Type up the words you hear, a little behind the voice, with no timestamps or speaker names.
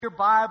Your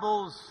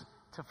Bibles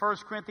to 1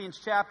 Corinthians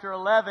chapter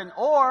 11,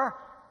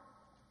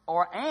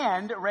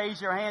 and raise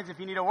your hands if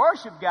you need a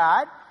worship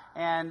guide,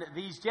 and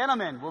these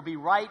gentlemen will be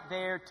right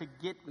there to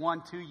get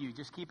one to you.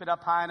 Just keep it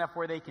up high enough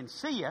where they can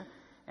see you,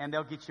 and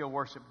they'll get you a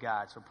worship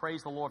guide. So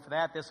praise the Lord for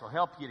that. This will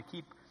help you to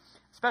keep,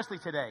 especially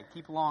today,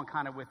 keep along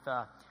kind of with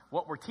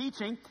what we're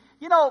teaching.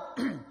 You know,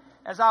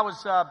 as I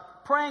was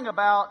praying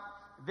about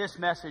this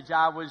message,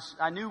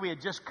 I knew we had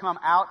just come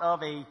out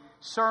of a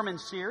sermon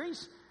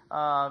series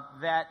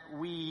that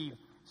we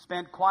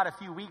spent quite a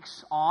few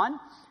weeks on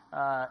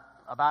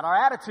about our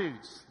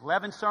attitudes,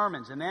 11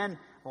 sermons. And then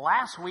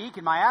last week,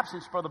 in my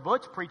absence, Brother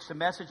Butch preached a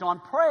message on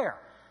prayer.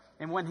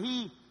 And when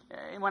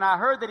I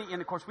heard that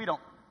and of course we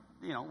don't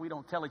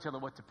tell each other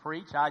what to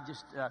preach. I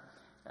just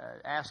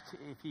asked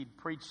if he'd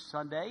preach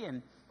Sunday,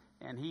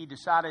 and he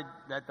decided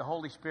that the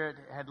Holy Spirit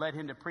had led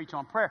him to preach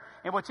on prayer.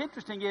 And what's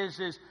interesting is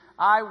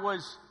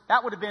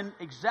that would have been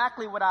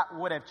exactly what I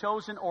would have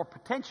chosen or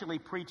potentially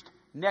preached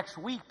next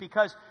week,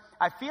 because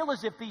I feel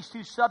as if these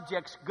two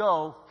subjects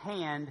go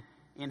hand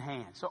in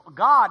hand. So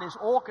God is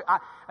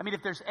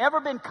if there's ever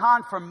been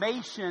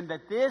confirmation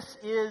that this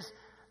is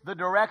the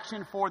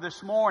direction for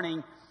this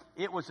morning,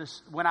 it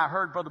was when I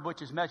heard Brother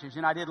Butch's message,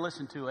 and I did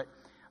listen to it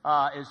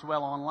as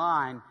well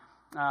online.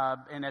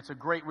 And that's a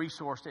great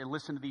resource to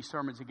listen to these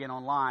sermons again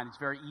online. It's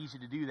very easy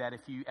to do that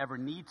if you ever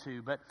need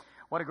to. But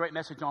what a great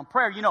message on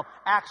prayer. You know,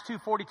 Acts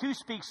 2:42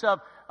 speaks of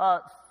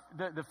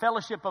the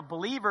fellowship of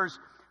believers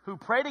who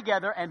pray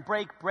together and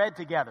break bread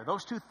together.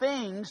 Those two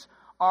things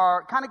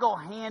kind of go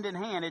hand in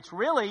hand. It's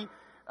really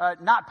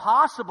not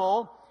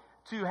possible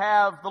to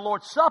have the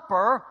Lord's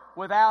Supper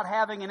without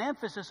having an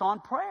emphasis on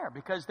prayer,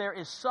 because there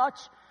is such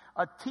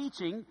a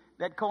teaching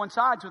that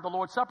coincides with the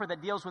Lord's Supper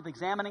that deals with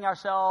examining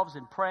ourselves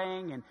and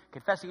praying and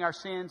confessing our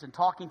sins and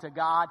talking to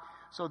God.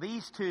 So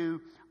these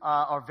two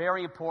are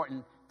very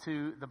important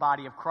to the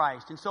body of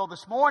Christ. And so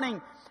this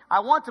morning, I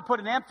want to put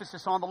an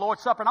emphasis on the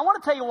Lord's Supper, and I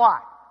want to tell you why.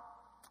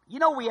 You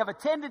know, we have a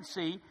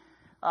tendency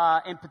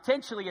and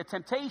potentially a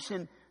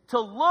temptation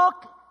to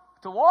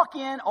walk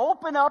in,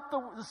 open up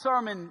the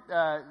sermon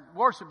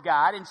worship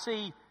guide and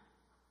see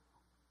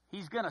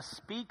he's going to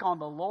speak on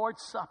the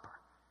Lord's Supper.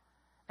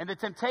 And the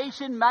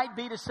temptation might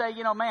be to say, I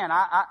don't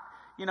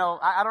know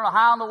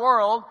how in the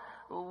world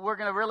we're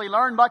going to really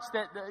learn much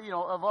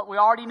of what we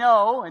already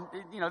know. And,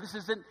 this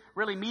isn't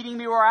really meeting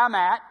me where I'm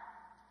at.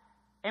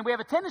 And we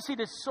have a tendency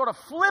to sort of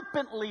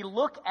flippantly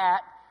look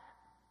at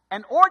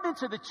an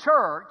ordinance of the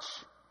church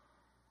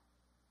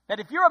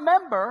that if you're a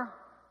member,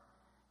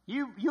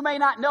 you may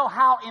not know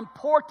how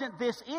important this